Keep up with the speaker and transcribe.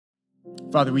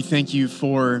Father, we thank you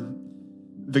for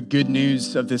the good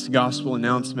news of this gospel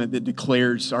announcement that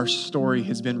declares our story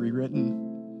has been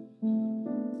rewritten.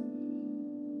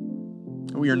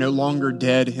 We are no longer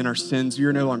dead in our sins. We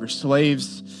are no longer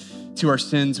slaves to our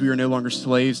sins. We are no longer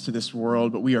slaves to this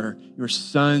world, but we are your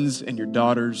sons and your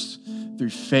daughters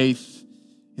through faith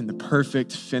in the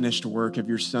perfect finished work of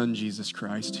your Son, Jesus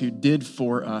Christ, who did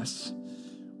for us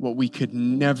what we could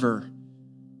never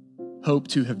hope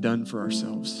to have done for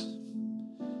ourselves.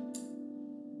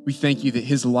 We thank you that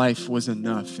his life was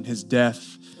enough and his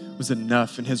death was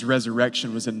enough and his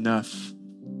resurrection was enough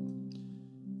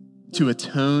to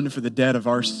atone for the debt of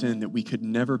our sin that we could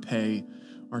never pay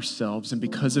ourselves. And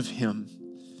because of him,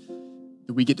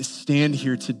 that we get to stand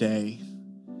here today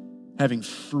having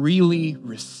freely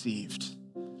received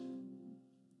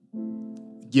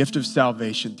the gift of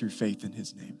salvation through faith in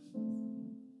his name.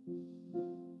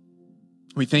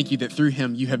 We thank you that through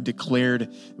him you have declared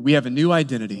that we have a new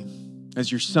identity as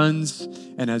your sons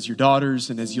and as your daughters,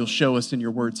 and as you'll show us in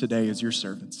your word today, as your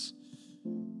servants,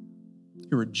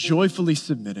 who are joyfully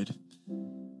submitted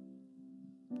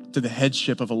to the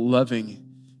headship of a loving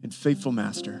and faithful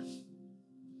master.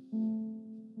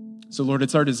 So Lord,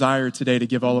 it's our desire today to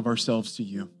give all of ourselves to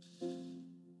you,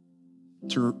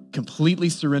 to completely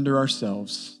surrender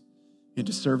ourselves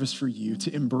into service for you,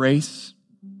 to embrace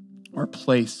our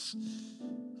place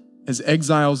as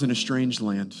exiles in a strange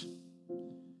land,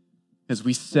 as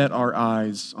we set our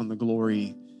eyes on the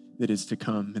glory that is to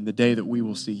come and the day that we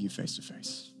will see you face to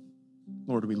face.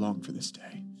 Lord, we long for this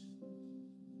day.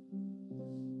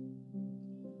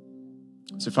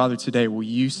 So Father, today, will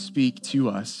you speak to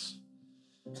us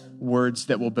words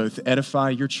that will both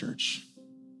edify your church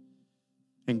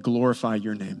and glorify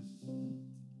your name.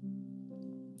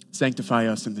 Sanctify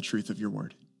us in the truth of your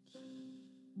word.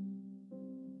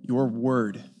 Your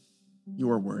word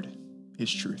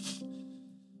is truth.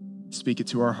 Speak it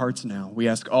to our hearts now. We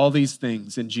ask all these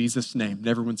things in Jesus' name. And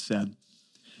everyone said,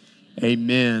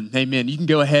 amen. Amen. You can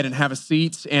go ahead and have a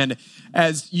seat. And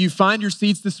as you find your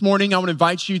seats this morning, I want to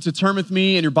invite you to turn with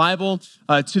me in your Bible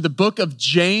to the book of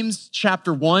James,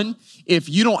 chapter 1. If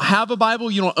you don't have a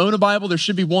Bible, you don't own a Bible, there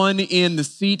should be one in the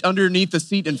seat, underneath the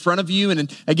seat in front of you.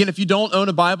 And again, if you don't own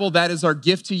a Bible, that is our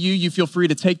gift to you. You feel free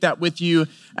to take that with you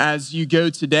as you go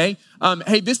today.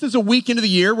 Hey, this is a week into the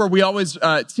year where we always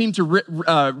seem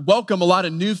to welcome a lot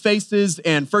of new faces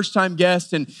and first-time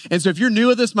guests. And so if you're new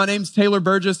with us, my name's Taylor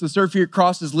Burgess, the Serve Here at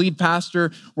Cross's lead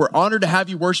pastor. We're honored to have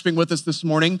you worshiping with us this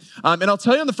morning. And I'll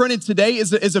tell you on the front end, today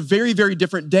is a very, very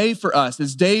different day for us.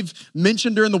 As Dave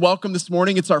mentioned during the welcome this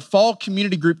morning, it's our fall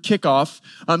community group kickoff.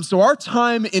 So our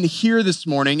time in here this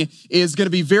morning is going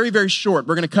to be very, very short.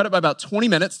 We're going to cut it by about 20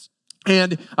 minutes.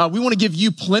 And we want to give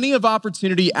you plenty of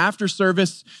opportunity after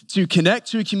service to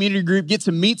connect to a community group, get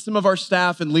to meet some of our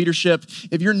staff and leadership.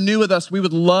 If you're new with us, we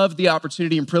would love the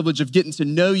opportunity and privilege of getting to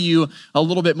know you a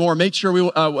little bit more. Make sure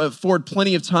we afford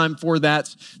plenty of time for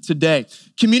that today.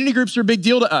 Community groups are a big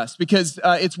deal to us because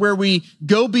it's where we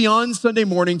go beyond Sunday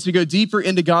morning to go deeper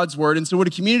into God's word. And so what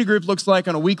a community group looks like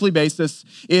on a weekly basis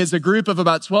is a group of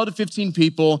about 12 to 15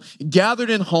 people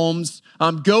gathered in homes,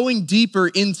 going deeper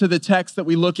into the text that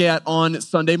we look at on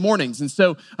Sunday mornings. And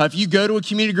so if you go to a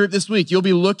community group this week, you'll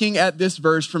be looking at this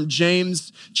verse from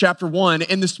James chapter 1.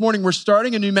 And this morning, we're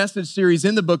starting a new message series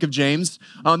in the book of James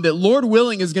that, Lord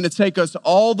willing, is going to take us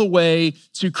all the way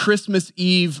to Christmas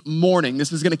Eve morning.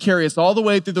 This is going to carry us all the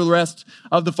way through the rest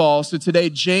of the fall. So today,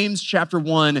 James chapter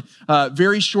 1,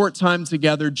 very short time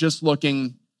together, just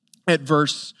looking at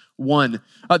verse 1.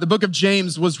 The book of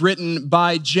James was written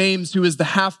by James, who is the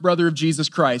half-brother of Jesus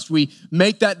Christ. We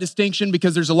make that distinction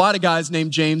because there's a lot of guys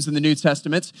named James in the New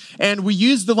Testament, and we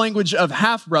use the language of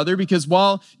half-brother because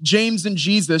while James and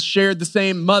Jesus shared the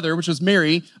same mother, which was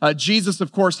Mary, Jesus,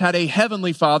 of course, had a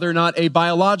heavenly father, not a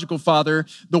biological father,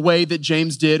 the way that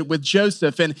James did with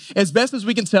Joseph. And as best as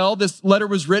we can tell, this letter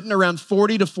was written around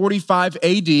 40 to 45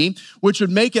 AD, which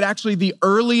would make it actually the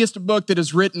earliest book that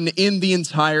is written in the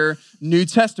entire New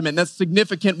Testament. That's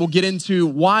significant. We'll get into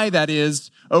why that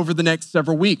is over the next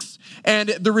several weeks. And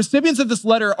the recipients of this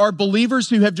letter are believers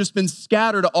who have just been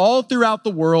scattered all throughout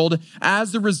the world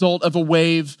as a result of a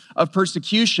wave of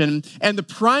persecution. And the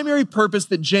primary purpose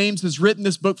that James has written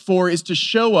this book for is to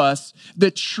show us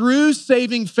that true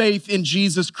saving faith in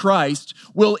Jesus Christ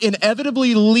will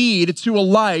inevitably lead to a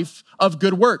life of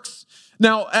good works.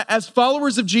 Now, as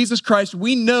followers of Jesus Christ,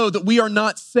 we know that we are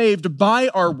not saved by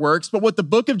our works, but what the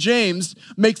book of James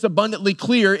makes abundantly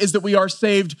clear is that we are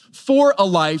saved for a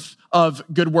life of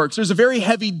good works. There's a very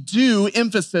heavy do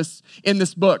emphasis in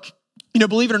this book. You know,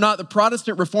 believe it or not, the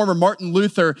Protestant reformer Martin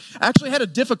Luther actually had a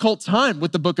difficult time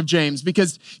with the book of James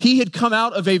because he had come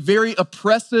out of a very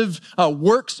oppressive,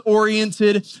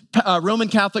 works-oriented Roman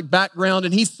Catholic background,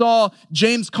 and he saw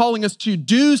James calling us to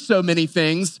do so many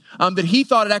things that he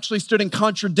thought it actually stood in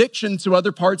contradiction to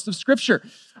other parts of Scripture.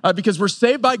 Because we're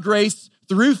saved by grace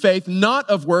through faith, not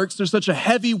of works. There's such a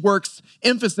heavy works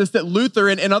emphasis that Luther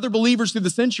and other believers through the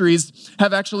centuries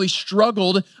have actually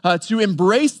struggled to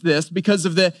embrace this because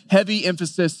of the heavy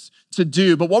emphasis to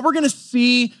do. But what we're going to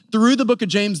see through the book of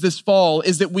James this fall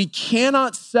is that we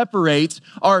cannot separate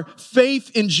our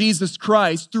faith in Jesus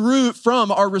Christ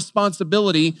from our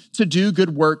responsibility to do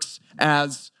good works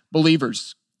as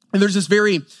believers. And there's this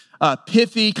very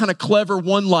pithy, kind of clever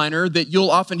one-liner that you'll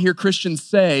often hear Christians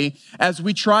say as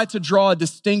we try to draw a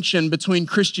distinction between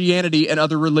Christianity and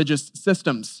other religious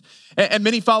systems. And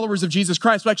many followers of Jesus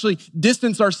Christ will actually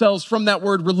distance ourselves from that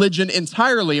word religion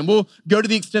entirely. And we'll go to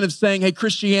the extent of saying, hey,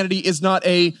 Christianity is not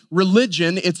a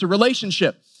religion, it's a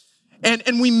relationship.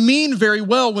 And we mean very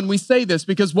well when we say this,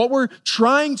 because what we're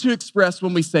trying to express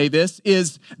when we say this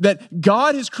is that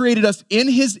God has created us in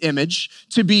his image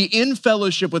to be in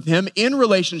fellowship with him, in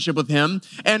relationship with him,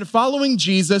 and following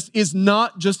Jesus is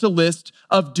not just a list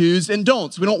of do's and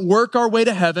don'ts. We don't work our way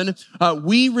to heaven.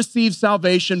 We receive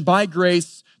salvation by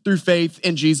grace through faith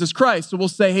in Jesus Christ. So we'll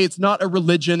say, hey, it's not a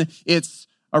religion, it's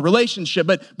a relationship.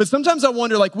 But sometimes I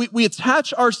wonder, like we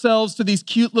attach ourselves to these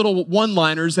cute little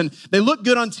one-liners and they look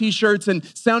good on t-shirts and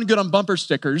sound good on bumper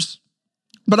stickers.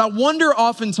 But I wonder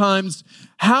oftentimes,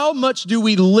 how much do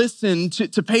we listen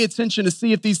to pay attention to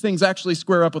see if these things actually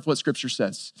square up with what Scripture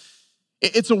says?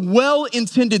 It's a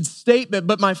well-intended statement,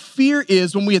 but my fear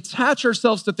is when we attach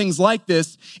ourselves to things like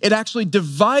this, it actually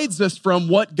divides us from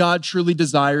what God truly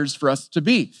desires for us to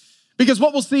be. Because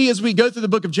what we'll see as we go through the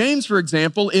book of James, for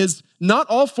example, is not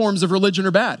all forms of religion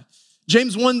are bad.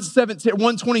 James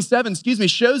 1:27,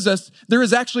 shows us there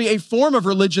is actually a form of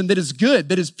religion that is good,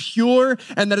 that is pure,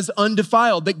 and that is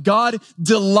undefiled, that God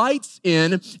delights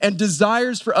in and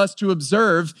desires for us to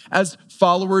observe as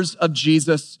followers of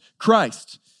Jesus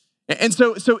Christ. And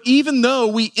so even though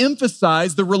we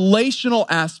emphasize the relational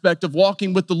aspect of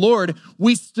walking with the Lord,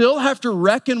 we still have to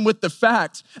reckon with the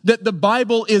fact that the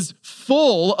Bible is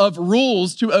full of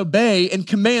rules to obey and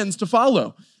commands to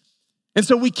follow. And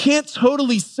so we can't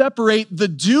totally separate the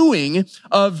doing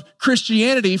of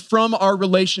Christianity from our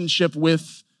relationship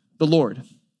with the Lord.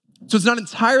 So it's not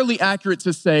entirely accurate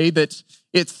to say that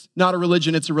it's not a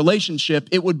religion, it's a relationship.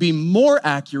 It would be more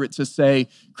accurate to say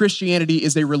Christianity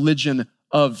is a religion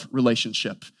of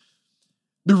relationship.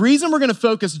 The reason we're going to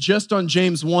focus just on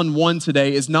James 1:1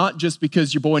 today is not just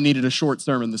because your boy needed a short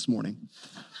sermon this morning.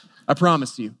 I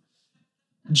promise you.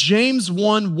 James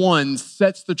 1:1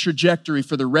 sets the trajectory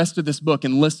for the rest of this book.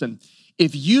 And listen,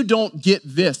 if you don't get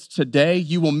this today,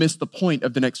 you will miss the point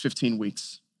of the next 15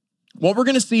 weeks. What we're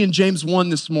going to see in James 1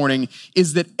 this morning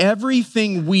is that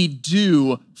everything we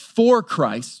do for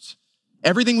Christ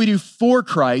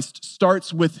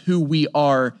starts with who we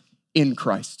are in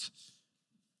Christ.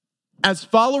 As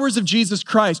followers of Jesus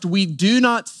Christ, we do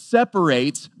not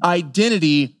separate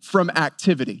identity from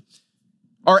activity.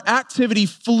 Our activity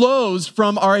flows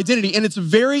from our identity, and it's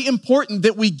very important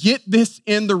that we get this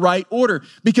in the right order,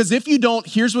 because if you don't,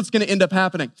 here's what's going to end up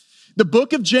happening. The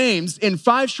book of James, in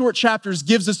 5 short chapters,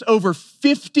 gives us over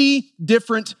 50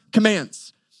 different commands.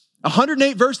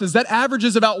 108 verses, that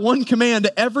averages about one command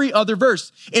to every other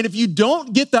verse. And if you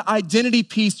don't get the identity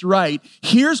piece right,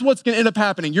 here's what's going to end up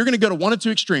happening. You're going to go to one of two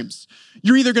extremes.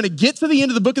 You're either going to get to the end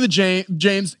of the book of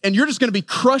James and you're just going to be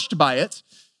crushed by it.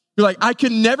 You're like, I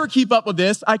could never keep up with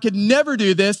this. I could never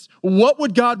do this. What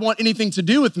would God want anything to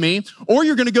do with me? Or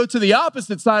you're going to go to the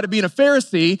opposite side of being a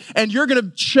Pharisee and you're going to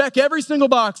check every single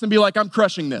box and be like, I'm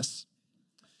crushing this.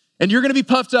 And you're going to be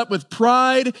puffed up with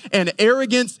pride and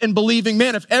arrogance and believing,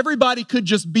 man, if everybody could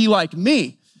just be like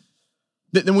me,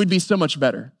 then we'd be so much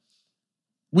better.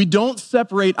 We don't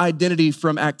separate identity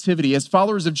from activity. As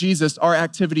followers of Jesus, our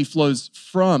activity flows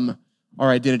from our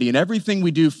identity. And everything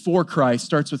we do for Christ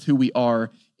starts with who we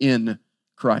are in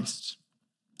Christ.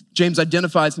 James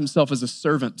identifies himself as a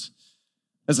servant,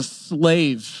 as a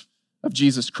slave of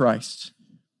Jesus Christ.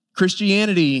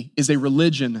 Christianity is a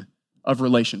religion of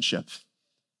relationship.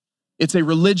 It's a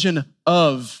religion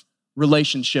of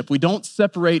relationship. We don't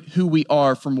separate who we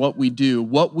are from what we do.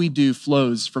 What we do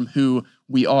flows from who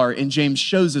we are. And James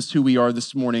shows us who we are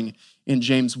this morning in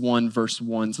James 1, verse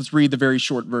 1. So let's read the very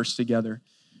short verse together.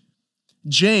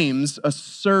 James, a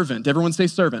servant, everyone say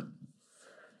servant.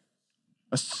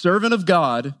 A servant of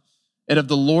God and of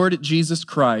the Lord Jesus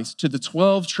Christ, to the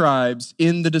 12 tribes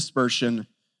in the dispersion,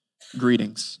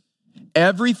 greetings.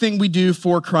 Everything we do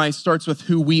for Christ starts with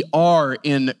who we are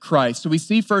in Christ. So we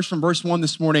see first from verse 1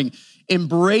 this morning,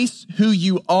 embrace who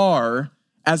you are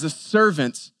as a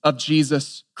servant of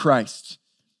Jesus Christ.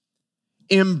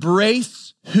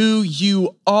 Embrace who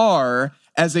you are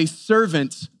as a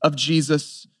servant of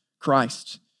Jesus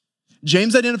Christ.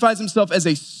 James identifies himself as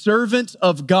a servant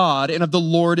of God and of the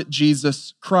Lord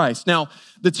Jesus Christ. Now,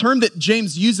 the term that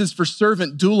James uses for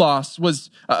servant, doulos,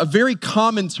 was a very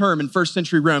common term in first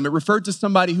century Rome. It referred to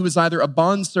somebody who was either a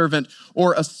bondservant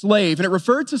or a slave, and it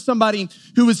referred to somebody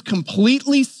who was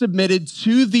completely submitted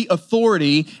to the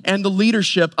authority and the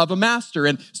leadership of a master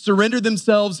and surrendered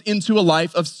themselves into a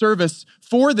life of service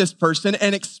for this person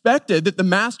and expected that the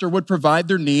master would provide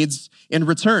their needs in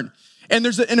return. And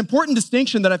there's an important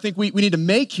distinction that I think we need to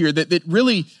make here that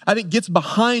really, I think, gets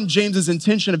behind James's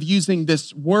intention of using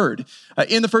this word.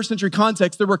 In the first century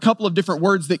context, there were a couple of different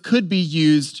words that could be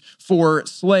used for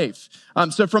slave.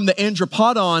 So from the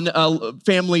andropodon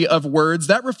family of words,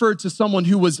 that referred to someone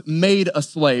who was made a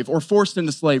slave or forced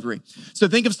into slavery. So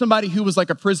think of somebody who was like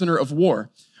a prisoner of war.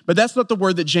 But that's not the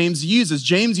word that James uses.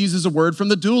 James uses a word from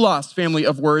the doulos family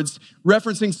of words,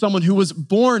 referencing someone who was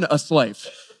born a slave.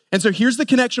 And so here's the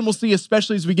connection we'll see,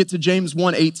 especially as we get to James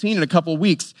 1:18 in a couple of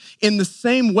weeks. In the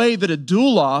same way that a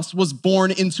doulos was born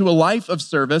into a life of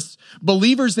service,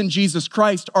 believers in Jesus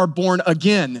Christ are born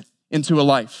again into a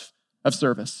life of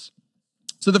service.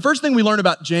 So the first thing we learn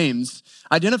about James,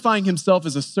 identifying himself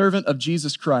as a servant of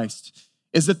Jesus Christ,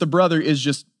 is that the brother is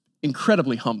just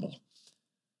incredibly humble.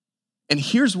 And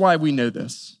here's why we know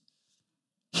this.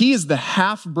 He is the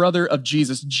half-brother of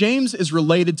Jesus. James is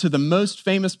related to the most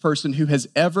famous person who has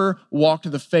ever walked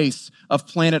the face of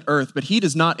planet Earth, but he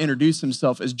does not introduce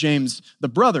himself as James, the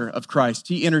brother of Christ.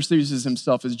 He introduces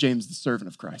himself as James, the servant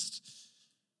of Christ.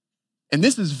 And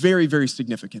this is very, very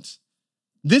significant.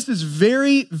 This is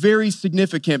very, very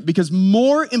significant because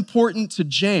more important to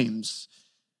James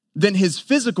than his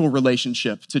physical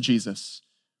relationship to Jesus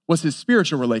was his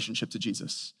spiritual relationship to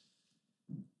Jesus.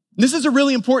 This is a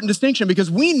really important distinction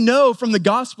because we know from the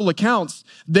gospel accounts,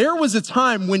 there was a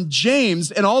time when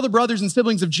James and all the brothers and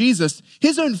siblings of Jesus,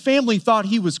 his own family thought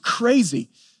he was crazy.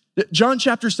 John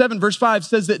chapter 7, verse 5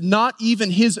 says that not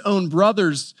even his own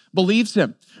brothers believes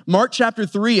him. Mark chapter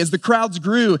 3, as the crowds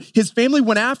grew, his family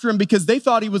went after him because they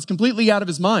thought he was completely out of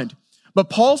his mind. But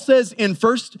Paul says in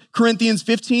 1 Corinthians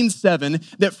 15:7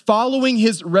 that following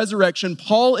his resurrection,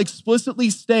 Paul explicitly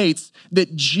states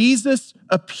that Jesus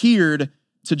appeared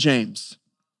to James.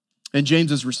 And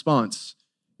James's response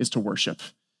is to worship.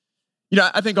 You know,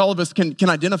 I think all of us can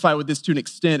identify with this to an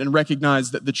extent and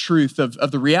recognize that the truth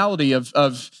of the reality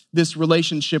of this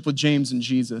relationship with James and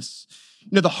Jesus.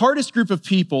 You know, the hardest group of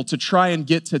people to try and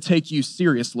get to take you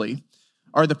seriously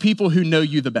are the people who know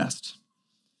you the best.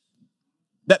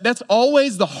 That's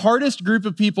always the hardest group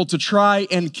of people to try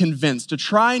and convince, to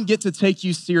try and get to take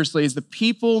you seriously, is the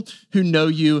people who know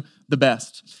you the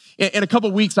best. In a couple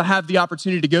of weeks, I have the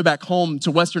opportunity to go back home to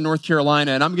Western North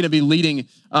Carolina, and I'm going to be leading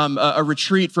a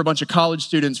retreat for a bunch of college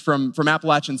students from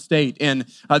Appalachian State. And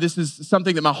this is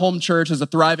something that my home church, as a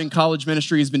thriving college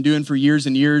ministry, has been doing for years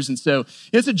and years. And so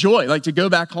it's a joy, like, to go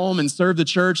back home and serve the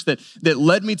church that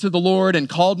led me to the Lord and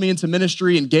called me into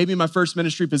ministry and gave me my first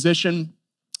ministry position.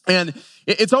 And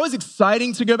it's always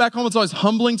exciting to go back home. It's always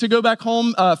humbling to go back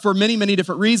home for many, many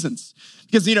different reasons.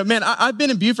 Because, you know, man, I've been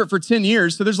in Beaufort for 10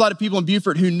 years, so there's a lot of people in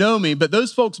Beaufort who know me, but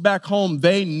those folks back home,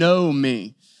 they know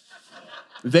me.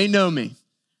 They know me.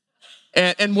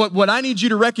 And what I need you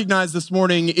to recognize this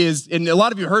morning is, and a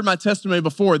lot of you heard my testimony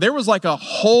before, there was like a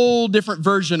whole different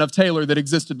version of Taylor that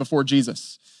existed before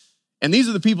Jesus. And these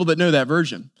are the people that know that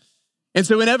version. And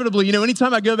so inevitably, you know,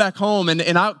 anytime I go back home and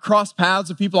I cross paths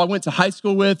with people I went to high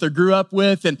school with or grew up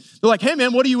with, and they're like, hey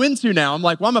man, what are you into now? I'm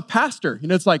like, well, I'm a pastor. You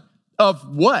know, it's like,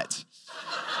 of what?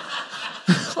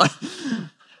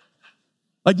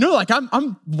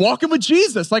 I'm walking with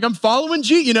Jesus. Like, I'm following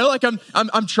Jesus, you know, like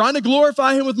I'm trying to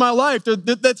glorify him with my life.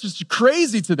 That's just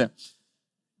crazy to them.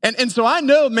 And so I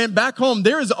know, man, back home,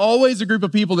 there is always a group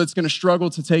of people that's going to struggle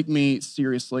to take me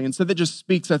seriously. And so that just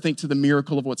speaks, I think, to the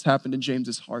miracle of what's happened in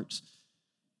James's heart.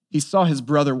 He saw his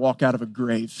brother walk out of a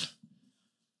grave,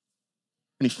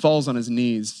 and he falls on his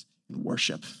knees in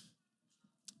worship.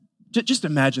 Just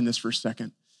imagine this for a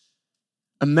second.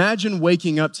 Imagine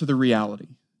waking up to the reality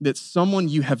that someone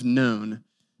you have known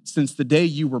since the day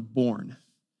you were born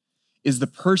is the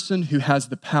person who has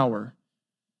the power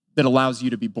that allows you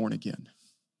to be born again.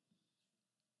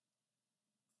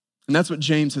 And that's what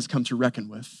James has come to reckon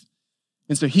with.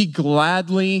 And so he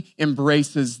gladly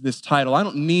embraces this title. I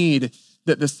don't need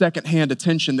the secondhand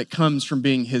attention that comes from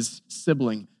being his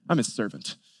sibling. I'm his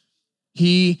servant.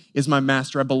 He is my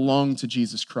master. I belong to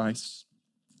Jesus Christ.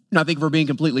 And I think if we're being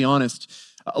completely honest,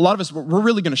 a lot of us, we're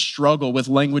really going to struggle with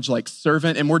language like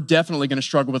servant, and we're definitely going to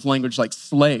struggle with language like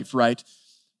slave, right?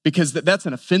 Because that's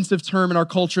an offensive term in our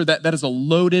culture. That is a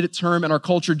loaded term in our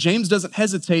culture. James doesn't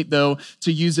hesitate, though,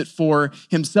 to use it for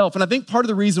himself. And I think part of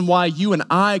the reason why you and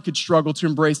I could struggle to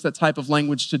embrace that type of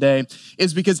language today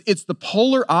is because it's the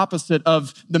polar opposite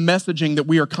of the messaging that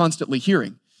we are constantly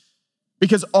hearing.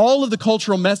 Because all of the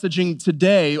cultural messaging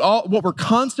today, what we're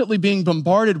constantly being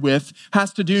bombarded with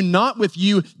has to do not with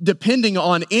you depending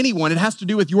on anyone. It has to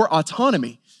do with your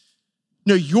autonomy.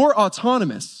 No, you're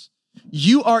autonomous.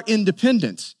 You are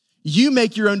independent. You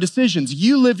make your own decisions.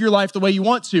 You live your life the way you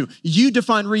want to. You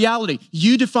define reality.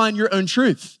 You define your own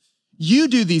truth. You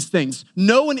do these things.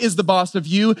 No one is the boss of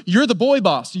you. You're the boy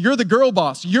boss. You're the girl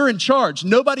boss. You're in charge.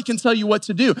 Nobody can tell you what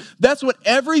to do. That's what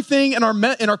everything in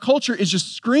our culture is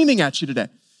just screaming at you today.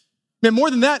 And more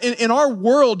than that, in our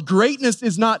world, greatness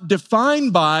is not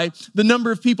defined by the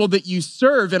number of people that you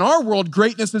serve. In our world,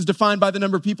 greatness is defined by the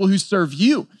number of people who serve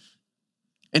you.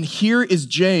 And here is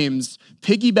James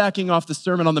piggybacking off the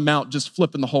Sermon on the Mount, just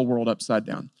flipping the whole world upside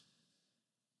down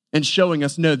and showing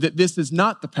us, no, that this is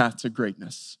not the path to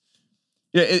greatness.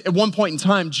 At one point in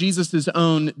time, Jesus'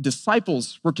 own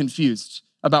disciples were confused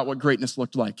about what greatness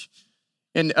looked like.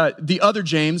 And the other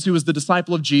James, who was the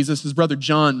disciple of Jesus, his brother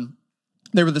John,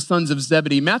 they were the sons of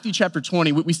Zebedee. Matthew chapter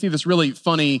 20, we see this really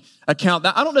funny account.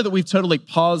 I don't know that we've totally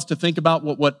paused to think about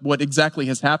what exactly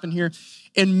has happened here.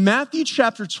 In Matthew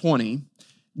chapter 20,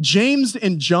 James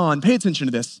and John, pay attention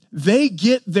to this, they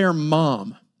get their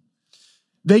mom.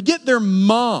 They get their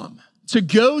mom to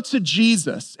go to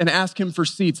Jesus and ask him for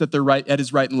seats at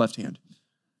his right and left hand.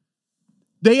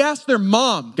 They ask their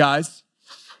mom, guys.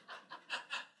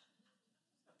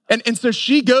 And so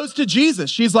she goes to Jesus.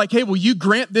 She's like, hey, will you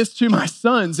grant this to my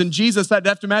sons? And Jesus, I'd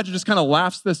have to imagine, just kind of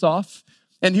laughs this off.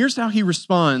 And here's how he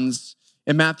responds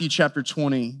in Matthew chapter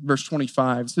 20, verse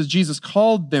 25. It says, Jesus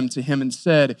called them to him and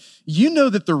said, you know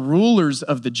that the rulers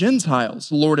of the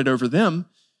Gentiles lord it over them,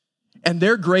 and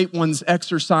their great ones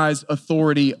exercise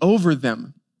authority over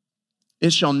them.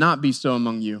 It shall not be so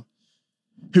among you.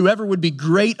 Whoever would be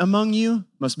great among you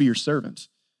must be your servant,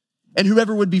 and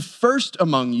whoever would be first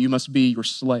among you must be your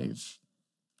slave.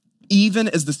 Even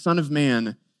as the Son of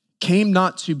Man came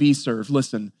not to be served,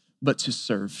 listen, but to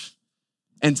serve,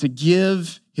 and to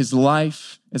give his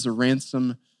life as a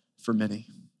ransom for many.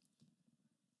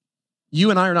 You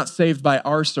and I are not saved by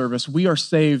our service. We are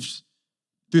saved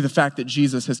through the fact that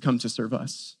Jesus has come to serve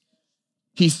us.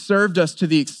 He served us to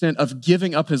the extent of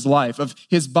giving up his life, of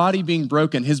his body being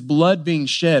broken, his blood being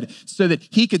shed, so that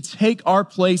he could take our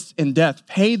place in death,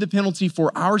 pay the penalty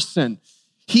for our sin.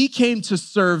 He came to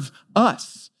serve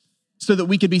us so that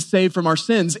we could be saved from our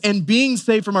sins. And being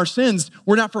saved from our sins,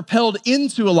 we're not propelled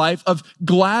into a life of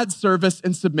glad service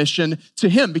and submission to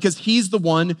him, because he's the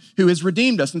one who has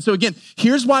redeemed us. And so again,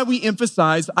 here's why we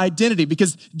emphasize identity,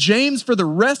 because James, for the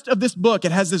rest of this book,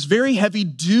 it has this very heavy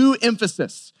do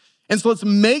emphasis. And so let's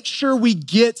make sure we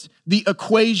get the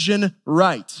equation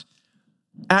right.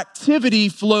 Activity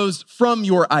flows from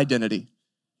your identity.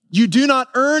 You do not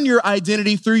earn your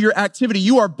identity through your activity.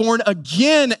 You are born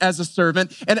again as a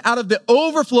servant, and out of the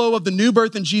overflow of the new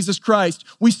birth in Jesus Christ,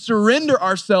 we surrender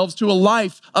ourselves to a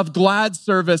life of glad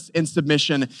service and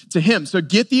submission to him. So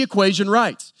get the equation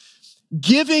right.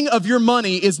 Giving of your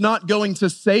money is not going to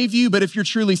save you, but if you're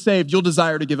truly saved, you'll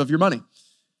desire to give of your money.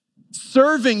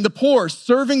 Serving the poor,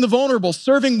 serving the vulnerable,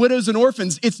 serving widows and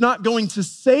orphans, it's not going to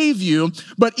save you,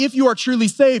 but if you are truly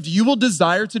saved, you will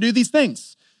desire to do these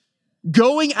things.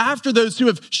 Going after those who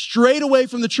have strayed away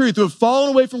from the truth, who have fallen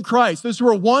away from Christ, those who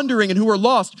are wandering and who are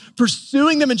lost,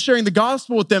 pursuing them and sharing the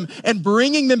gospel with them and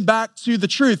bringing them back to the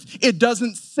truth. It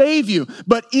doesn't save you.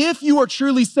 But if you are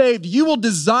truly saved, you will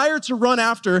desire to run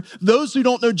after those who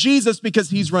don't know Jesus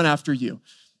because he's run after you.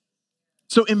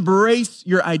 So embrace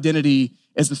your identity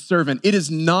as a servant. It is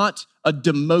not a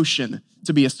demotion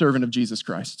to be a servant of Jesus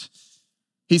Christ.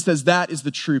 He says that is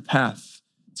the true path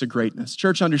to greatness.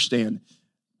 Church, understand,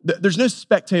 there's no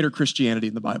spectator Christianity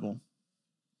in the Bible.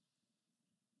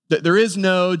 There is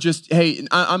no just, hey,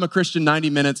 I'm a Christian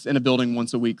 90 minutes in a building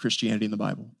once a week Christianity in the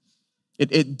Bible.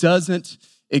 It doesn't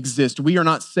exist. We are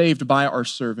not saved by our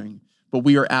serving, but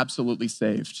we are absolutely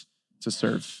saved to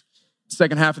serve.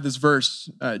 Second half of this verse,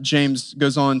 James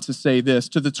goes on to say this,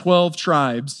 to the 12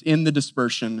 tribes in the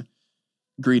dispersion,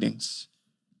 greetings.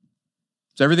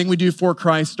 So everything we do for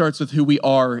Christ starts with who we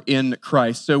are in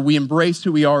Christ. So we embrace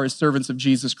who we are as servants of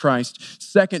Jesus Christ.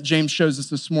 Second, James shows us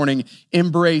this morning,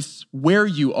 embrace where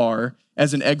you are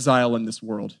as an exile in this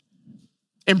world.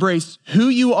 Embrace who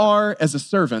you are as a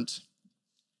servant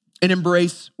and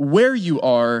embrace where you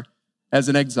are as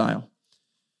an exile.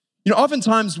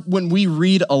 Oftentimes when we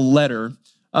read a letter,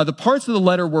 the parts of the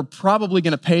letter we're probably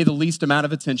going to pay the least amount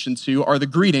of attention to are the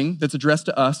greeting that's addressed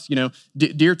to us,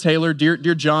 dear Taylor, dear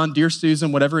John, dear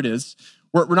Susan, whatever it is.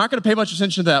 We're not going to pay much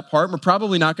attention to that part. We're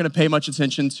probably not going to pay much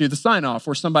attention to the sign-off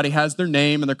where somebody has their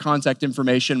name and their contact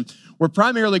information. We're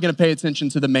primarily going to pay attention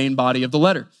to the main body of the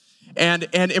letter. And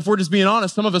if we're just being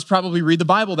honest, some of us probably read the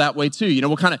Bible that way too.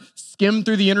 We'll kind of skim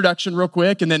through the introduction real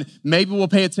quick, and then maybe we'll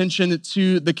pay attention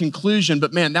to the conclusion.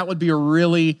 But man, that would be a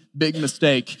really big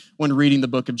mistake when reading the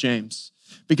book of James.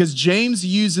 Because James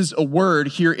uses a word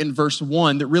here in verse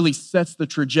 1 that really sets the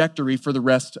trajectory for the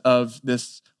rest of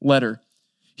this letter.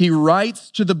 He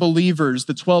writes to the believers,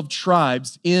 the 12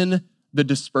 tribes in the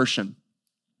dispersion.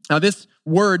 Now, this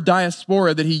word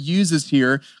diaspora that he uses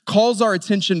here calls our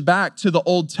attention back to the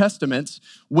Old Testament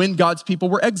when God's people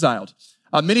were exiled.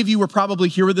 Many of you were probably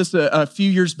here with us a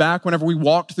few years back whenever we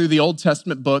walked through the Old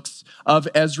Testament books of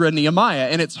Ezra and Nehemiah,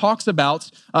 and it talks about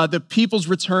the people's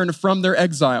return from their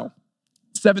exile.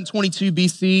 722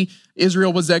 BC,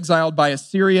 Israel was exiled by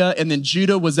Assyria, and then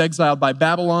Judah was exiled by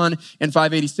Babylon in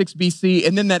 586 BC.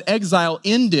 And then that exile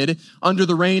ended under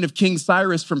the reign of King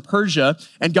Cyrus from Persia,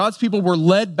 and God's people were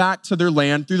led back to their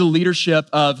land through the leadership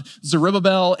of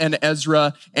Zerubbabel and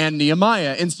Ezra and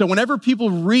Nehemiah. And so whenever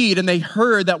people read and they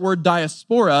heard that word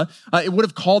diaspora, it would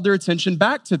have called their attention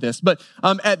back to this. But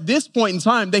at this point in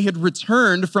time, they had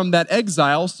returned from that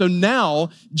exile. So now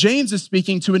James is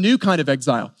speaking to a new kind of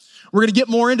exile. We're going to get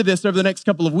more into this over the next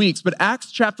couple of weeks, but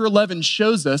Acts chapter 11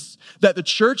 shows us that the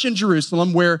church in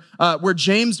Jerusalem, where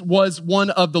James was one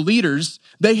of the leaders,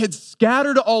 they had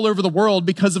scattered all over the world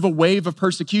because of a wave of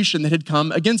persecution that had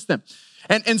come against them.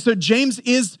 And so James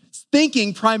is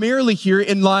thinking primarily here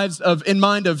in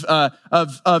mind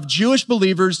of Jewish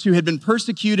believers who had been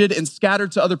persecuted and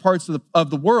scattered to other parts of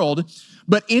the world.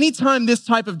 But anytime this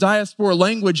type of diaspora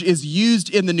language is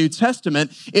used in the New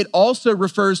Testament, it also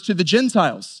refers to the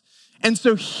Gentiles. And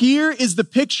so here is the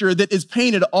picture that is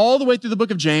painted all the way through the book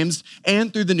of James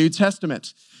and through the New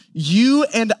Testament. You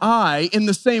and I, in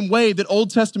the same way that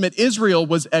Old Testament Israel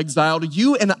was exiled,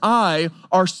 you and I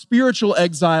are spiritual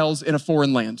exiles in a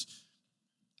foreign land.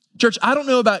 Church, I don't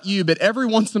know about you, but every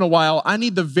once in a while, I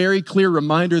need the very clear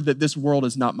reminder that this world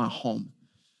is not my home,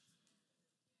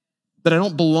 that I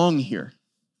don't belong here,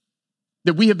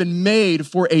 that we have been made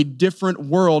for a different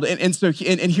world. And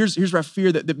here's where I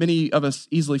fear that many of us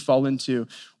easily fall into.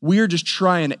 We're just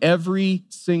trying every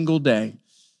single day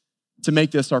to make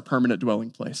this our permanent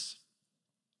dwelling place.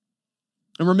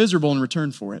 And we're miserable in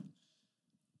return for it.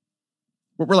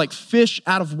 We're like fish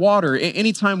out of water.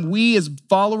 Anytime we as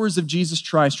followers of Jesus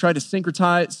Christ try to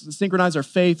synchronize our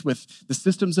faith with the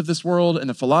systems of this world and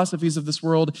the philosophies of this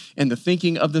world and the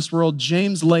thinking of this world,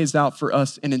 James lays out for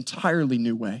us an entirely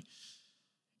new way.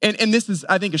 And this is,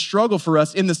 I think, a struggle for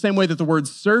us in the same way that the word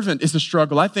servant is a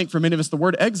struggle. I think for many of us, the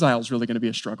word exile is really going to be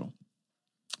a struggle.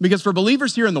 Because for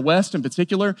believers here in the West in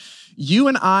particular, you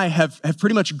and I have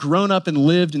pretty much grown up and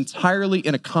lived entirely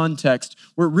in a context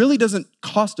where it really doesn't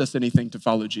cost us anything to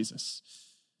follow Jesus.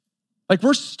 Like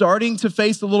we're starting to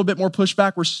face a little bit more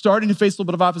pushback. We're starting to face a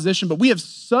little bit of opposition, but we have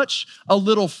such a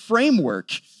little framework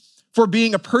for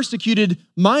being a persecuted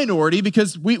minority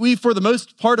because we, for the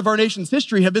most part of our nation's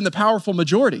history, have been the powerful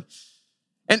majority.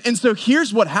 And so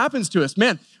here's what happens to us.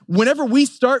 Man, whenever we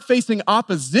start facing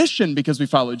opposition because we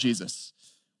follow Jesus,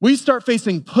 we start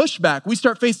facing pushback, we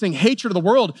start facing hatred of the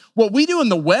world, what we do in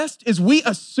the West is we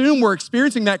assume we're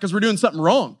experiencing that because we're doing something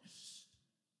wrong.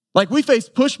 Like we face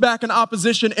pushback and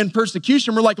opposition and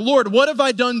persecution. We're like, Lord, what have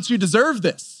I done to deserve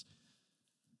this?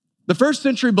 The first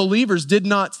century believers did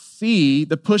not see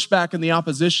the pushback and the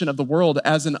opposition of the world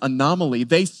as an anomaly.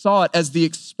 They saw it as the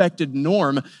expected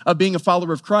norm of being a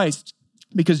follower of Christ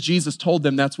because Jesus told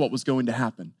them that's what was going to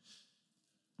happen.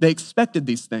 They expected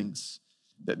these things.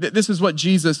 This is what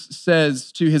Jesus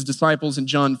says to his disciples in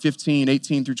John 15,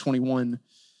 18 through 21.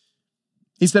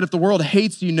 He said, if the world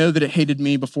hates you, know that it hated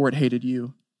me before it hated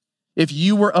you. If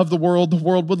you were of the world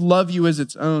would love you as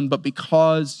its own, but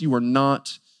because you are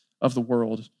not of the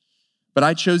world, but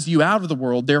I chose you out of the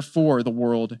world, therefore the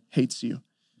world hates you.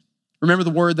 Remember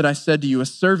the word that I said to you, a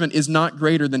servant is not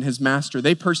greater than his master.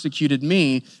 They persecuted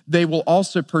me, they will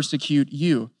also persecute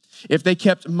you. If they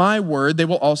kept my word, they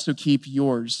will also keep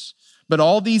yours. But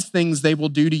all these things they will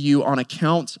do to you on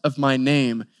account of my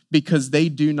name, because they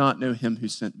do not know him who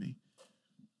sent me.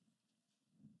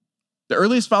 The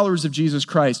earliest followers of Jesus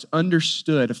Christ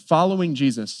understood following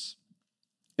Jesus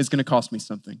is going to cost me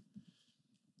something.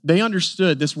 They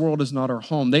understood this world is not our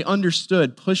home. They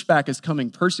understood pushback is coming,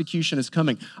 persecution is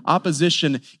coming,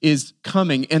 opposition is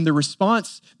coming. And the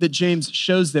response that James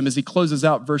shows them as he closes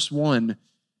out verse 1,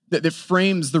 that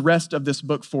frames the rest of this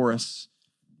book for us,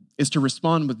 is to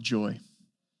respond with joy.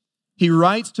 He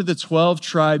writes to the 12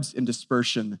 tribes in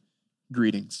dispersion,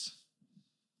 greetings.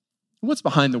 What's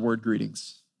behind the word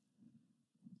greetings?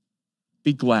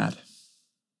 Be glad.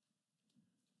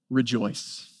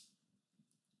 Rejoice.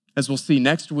 As we'll see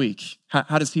next week,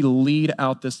 how does he lead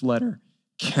out this letter?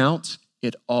 Count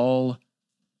it all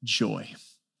joy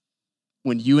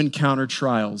when you encounter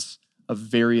trials of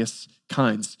various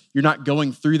kinds. You're not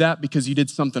going through that because you did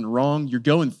something wrong. You're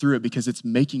going through it because it's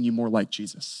making you more like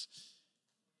Jesus.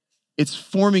 It's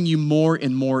forming you more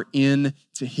and more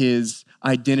into his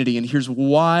identity. And here's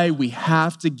why we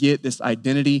have to get this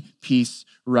identity piece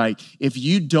right. If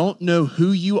you don't know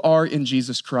who you are in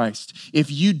Jesus Christ, if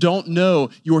you don't know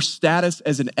your status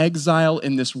as an exile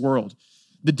in this world,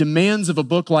 the demands of a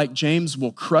book like James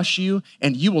will crush you,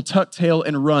 and you will tuck tail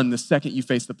and run the second you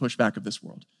face the pushback of this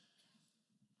world.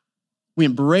 We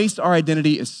embrace our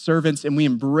identity as servants, and we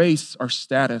embrace our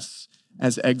status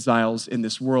as exiles in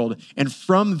this world. And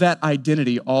from that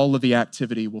identity, all of the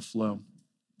activity will flow.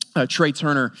 Trey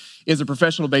Turner is a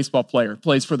professional baseball player,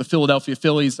 plays for the Philadelphia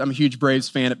Phillies. I'm a huge Braves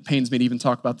fan. It pains me to even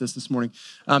talk about this morning.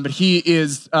 But he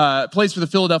plays for the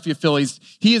Philadelphia Phillies.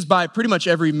 He is, by pretty much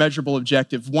every measurable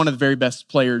objective, one of the very best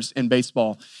players in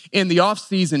baseball. In the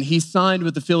offseason, he signed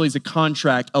with the Phillies a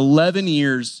contract, 11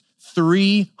 years,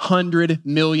 $300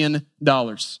 million.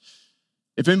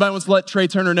 If anybody wants to let Trey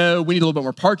Turner know, we need a little bit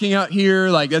more parking out here.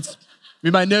 If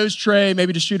anybody knows Trey,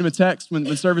 maybe just shoot him a text when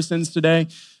service ends today.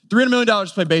 $300 million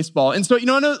to play baseball. And so, I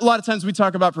know a lot of times we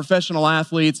talk about professional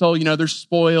athletes. They're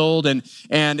spoiled and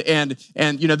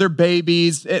they're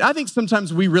babies. I think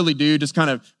sometimes we really do just kind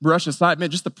of brush aside,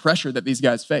 just the pressure that these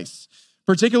guys face,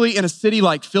 particularly in a city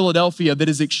like Philadelphia that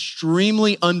is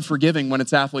extremely unforgiving when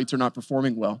its athletes are not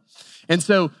performing well. And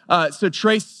so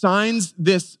Trey signs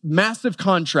this massive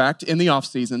contract in the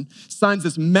offseason,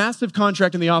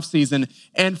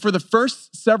 and for the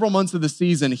first several months of the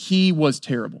season, he was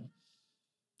terrible.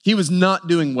 He was not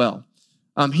doing well.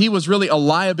 He was really a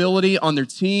liability on their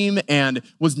team and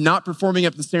was not performing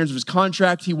up to the standards of his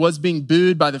contract. He was being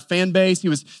booed by the fan base. He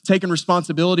was taking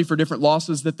responsibility for different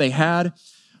losses that they had.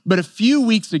 But a few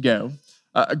weeks ago,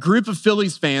 a group of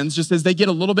Phillies fans, just as they get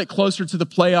a little bit closer to the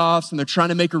playoffs and they're trying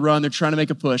to make a run, they're trying to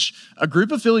make a push, a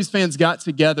group of Phillies fans got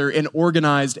together and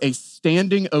organized a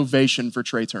standing ovation for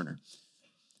Trey Turner.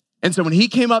 And so when he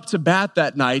came up to bat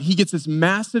that night, he gets this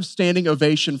massive standing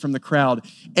ovation from the crowd.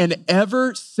 And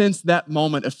ever since that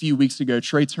moment a few weeks ago,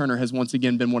 Trey Turner has once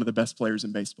again been one of the best players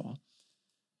in baseball.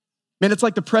 Man, it's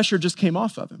like the pressure just came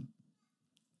off of him.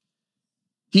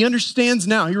 He understands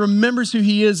now. He remembers who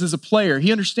he is as a player.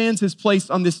 He understands his place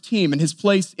on this team and his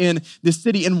place in this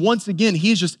city. And once again,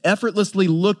 he's just effortlessly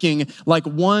looking like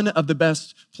one of the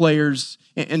best players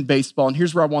in baseball. And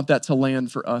here's where I want that to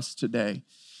land for us today.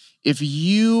 If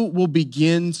you will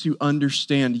begin to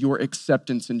understand your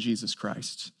acceptance in Jesus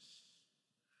Christ,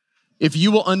 if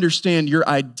you will understand your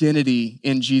identity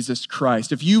in Jesus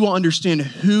Christ, if you will understand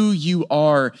who you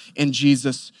are in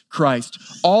Jesus Christ,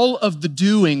 all of the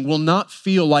doing will not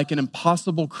feel like an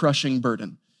impossible, crushing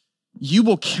burden. You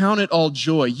will count it all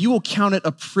joy. You will count it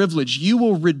a privilege. You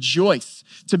will rejoice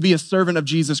to be a servant of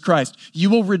Jesus Christ. You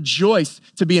will rejoice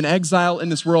to be an exile in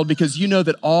this world because you know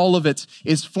that all of it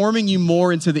is forming you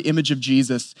more into the image of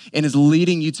Jesus and is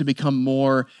leading you to become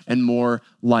more and more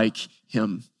like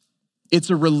him. It's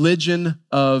a religion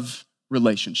of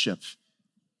relationship.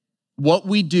 What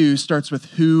we do starts with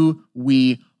who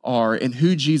we are, and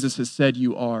who Jesus has said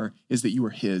you are is that you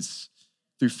are his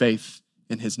through faith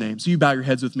in his name. So you bow your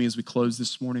heads with me as we close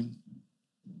this morning.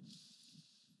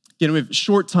 Again, we have a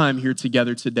short time here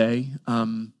together today.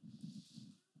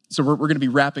 So we're going to be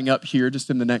wrapping up here just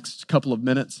in the next couple of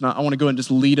minutes. And I want to go and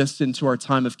just lead us into our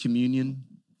time of communion.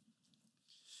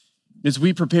 As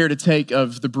we prepare to take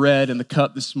of the bread and the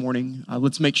cup this morning,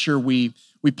 let's make sure we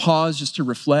pause just to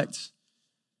reflect.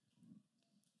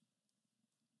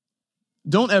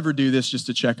 Don't ever do this just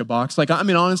to check a box.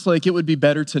 Honestly, it would be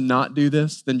better to not do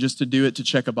this than just to do it to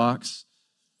check a box.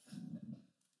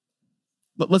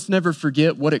 But let's never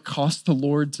forget what it cost the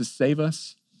Lord to save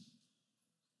us.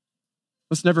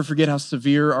 Let's never forget how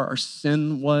severe our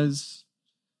sin was,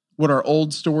 what our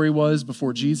old story was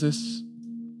before Jesus.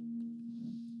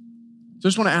 So I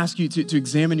just want to ask you to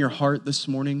examine your heart this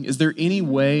morning. Is there any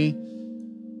way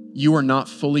you are not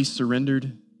fully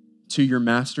surrendered to your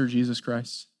master, Jesus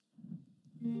Christ?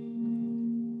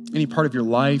 Any part of your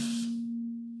life,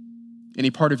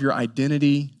 any part of your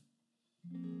identity,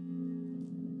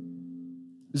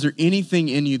 Is there anything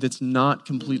in you that's not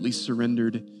completely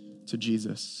surrendered to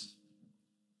Jesus?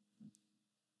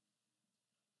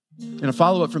 And a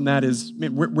follow-up from that is,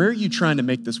 man, where are you trying to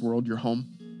make this world your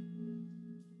home?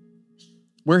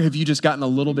 Where have you just gotten a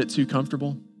little bit too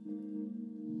comfortable?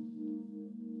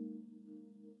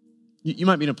 You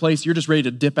might be in a place you're just ready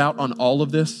to dip out on all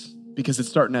of this because it's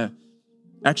starting to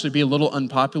actually be a little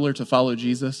unpopular to follow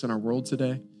Jesus in our world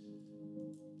today.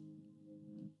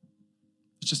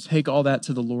 Let's just take all that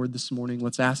to the Lord this morning.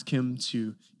 Let's ask him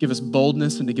to give us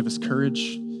boldness and to give us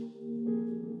courage,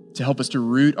 to help us to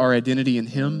root our identity in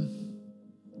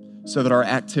him so that our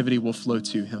activity will flow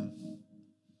to him.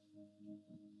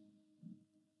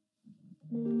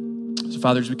 So,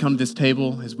 Father, as we come to this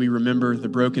table, as we remember the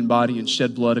broken body and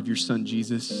shed blood of your Son,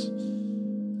 Jesus,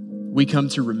 we come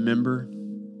to remember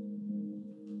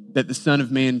that the Son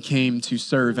of Man came to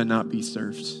serve and not be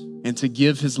served, and to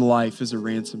give his life as a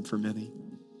ransom for many.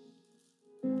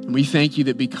 And we thank you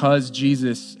that because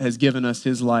Jesus has given us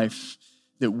his life,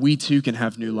 that we too can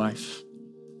have new life.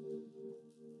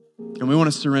 And we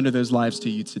want to surrender those lives to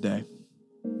you today.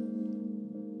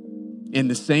 In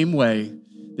the same way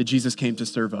that Jesus came to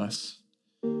serve us,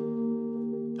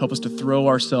 help us to throw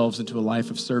ourselves into a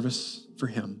life of service for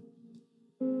him.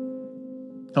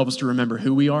 Help us to remember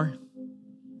who we are.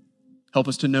 Help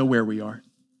us to know where we are.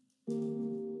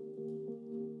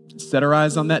 Set our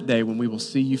eyes on that day when we will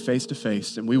see you face to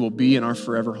face and we will be in our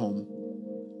forever home.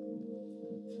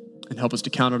 And help us to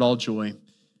count it all joy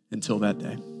until that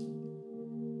day.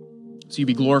 So you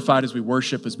be glorified as we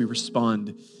worship, as we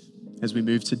respond, as we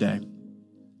move today.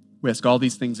 We ask all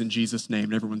these things in Jesus' name.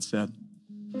 And everyone said,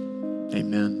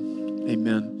 amen.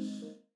 Amen.